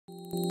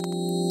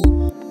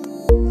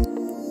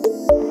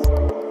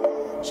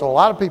So a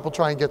lot of people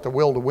try and get the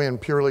will to win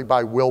purely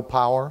by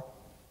willpower.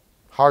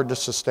 Hard to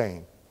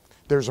sustain.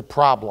 There's a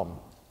problem.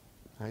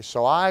 Okay,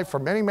 so for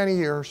many, many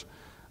years,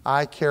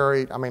 I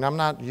carried, I'm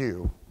not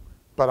you,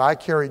 but I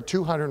carried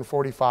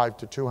 245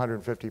 to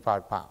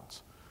 255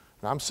 pounds.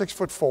 And I'm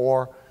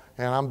 6'4",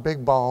 and I'm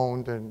big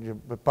boned,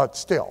 but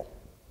still,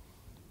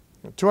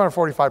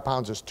 245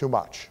 pounds is too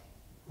much.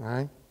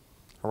 Right?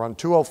 I run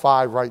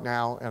 205 right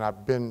now, and I've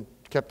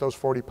kept those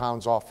 40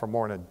 pounds off for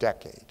more than a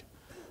decade.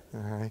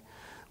 Okay?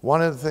 One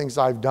of the things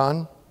I've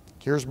done,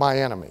 here's my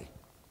enemy.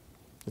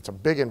 It's a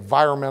big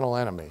environmental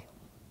enemy.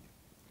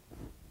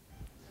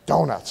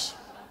 Donuts.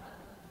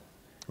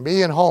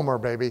 Me and Homer,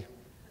 baby.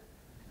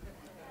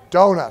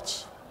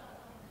 Donuts.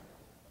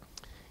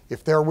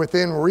 If they're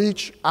within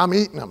reach, I'm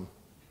eating them.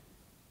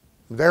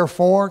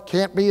 Therefore,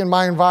 can't be in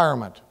my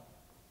environment.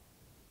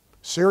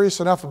 Serious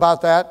enough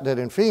about that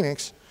in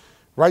Phoenix,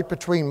 right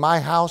between my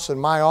house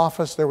and my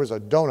office, there was a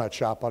donut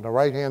shop on the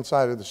right-hand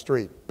side of the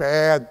street.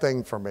 Bad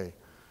thing for me.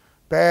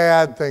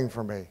 Bad thing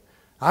for me.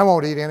 I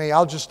won't eat any.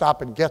 I'll just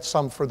stop and get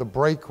some for the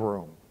break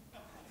room.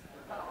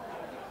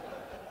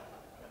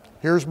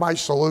 Here's my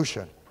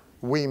solution.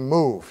 We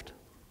moved.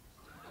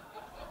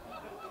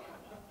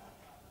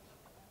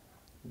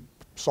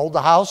 Sold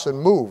the house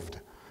and moved.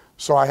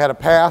 So I had a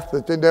path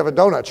that didn't have a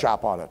donut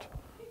shop on it.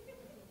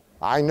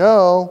 I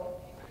know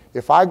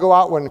if I go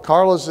out when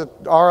Carla's at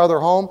our other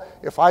home,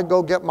 if I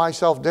go get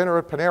myself dinner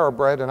at Panera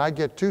Bread and I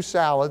get 2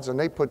 salads and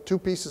they put 2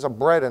 pieces of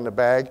bread in the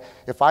bag,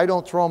 if I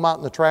don't throw them out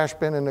in the trash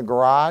bin in the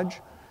garage,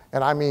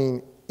 and I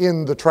mean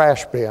in the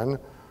trash bin,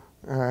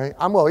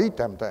 I'm going to eat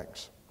them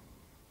things.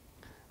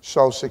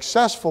 So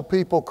successful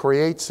people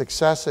create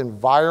success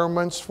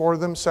environments for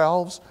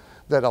themselves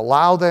that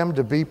allow them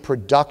to be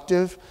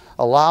productive,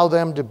 allow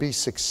them to be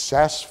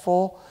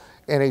successful.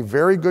 And a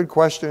very good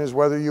question is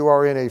whether you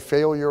are in a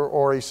failure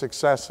or a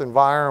success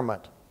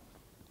environment.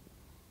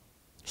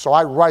 So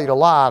I write a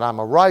lot. I'm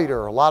a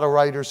writer. A lot of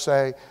writers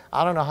say,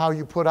 I don't know how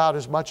you put out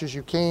as much as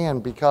you can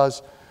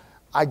because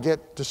I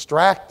get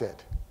distracted.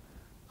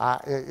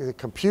 The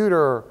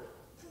computer,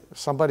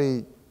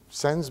 somebody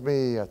sends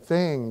me a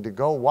thing to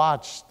go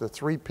watch the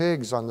 3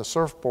 pigs on the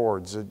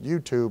surfboards at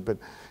YouTube,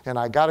 and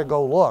I got to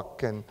go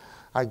look. And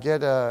I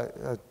get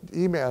a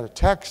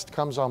text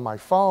comes on my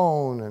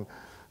phone, and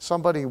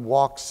somebody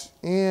walks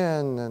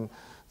in, and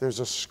there's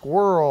a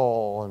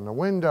squirrel in the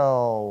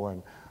window,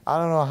 and I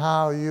don't know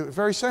how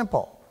very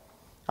simple.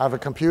 I have a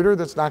computer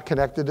that's not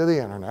connected to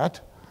the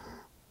internet.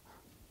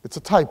 It's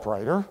a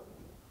typewriter.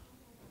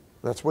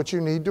 That's what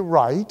you need to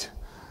write.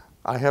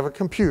 I have a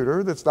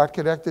computer that's not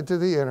connected to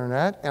the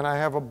internet, and I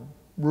have a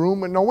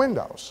room with no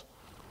windows.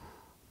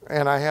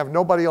 And I have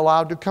nobody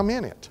allowed to come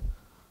in it.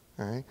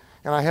 Okay?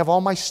 And I have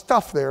all my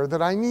stuff there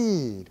that I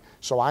need.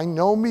 So I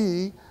know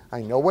me.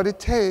 I know what it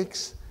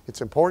takes. It's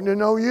important to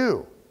know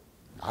you.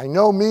 I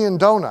know me and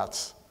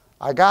donuts.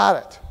 I got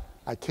it.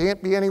 I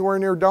can't be anywhere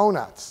near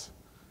donuts.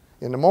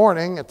 In the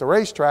morning at the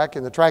racetrack,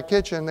 in the track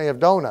kitchen, they have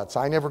donuts.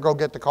 I never go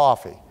get the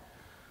coffee.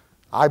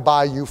 I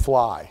buy, you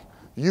fly.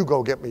 You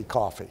go get me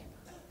coffee.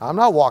 I'm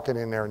not walking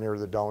in there near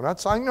the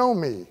donuts. I know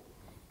me.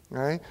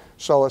 Okay?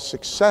 So a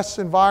success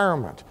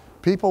environment.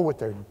 People with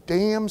their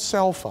damn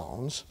cell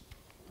phones.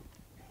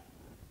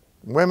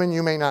 Women,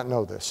 you may not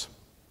know this.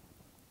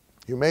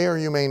 You may or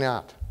you may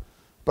not.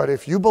 But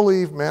if you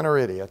believe men are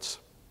idiots,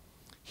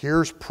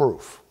 here's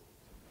proof.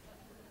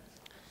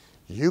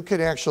 You could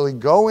actually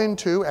go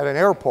into, at an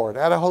airport,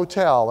 at a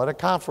hotel, at a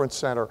conference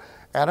center,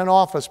 at an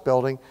office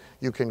building,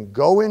 you can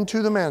go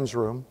into the men's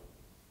room,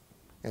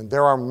 and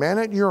there are men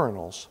at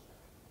urinals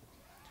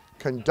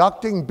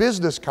conducting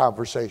business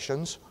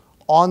conversations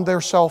on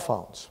their cell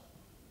phones.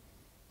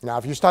 Now,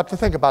 if you stop to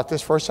think about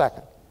this for a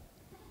second,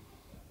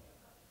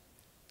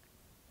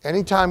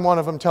 anytime one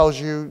of them tells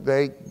you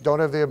they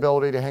don't have the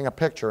ability to hang a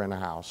picture in the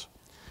house,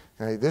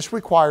 okay, this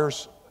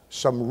requires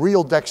some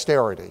real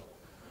dexterity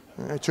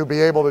to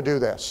be able to do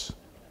this,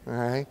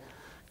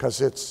 because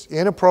it's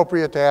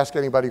inappropriate to ask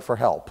anybody for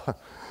help.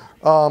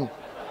 But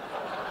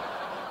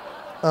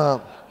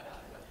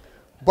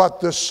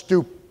the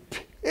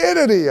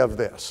stupidity of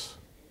this,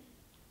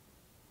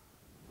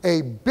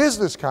 a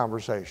business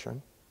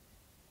conversation,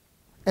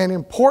 an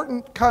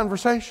important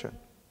conversation,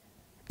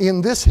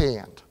 in this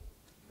hand,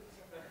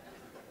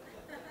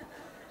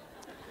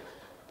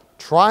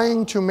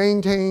 trying to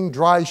maintain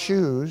dry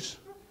shoes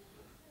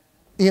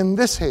in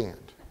this hand.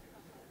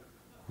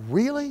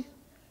 Really?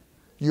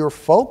 You're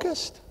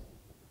focused?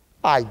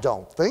 I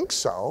don't think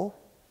so.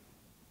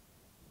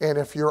 And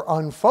if you're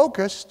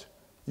unfocused,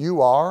 you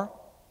are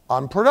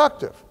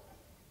unproductive.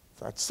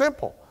 That's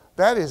simple.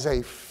 That is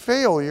a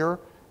failure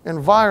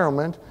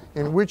environment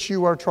in which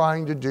you are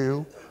trying to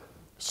do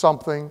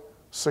something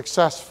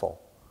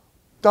successful.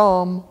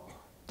 Dumb,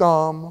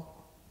 dumb,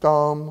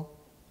 dumb,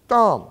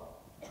 dumb.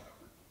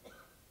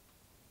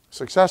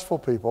 Successful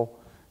people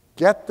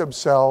get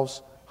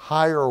themselves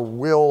higher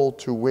will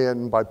to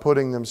win by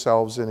putting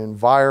themselves in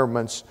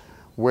environments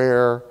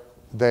where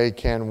they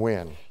can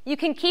win. You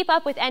can keep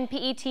up with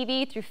NPE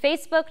TV through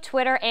Facebook,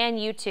 Twitter, and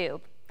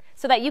YouTube.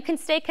 so that you can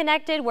stay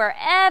connected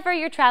wherever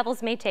your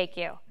travels may take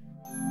you.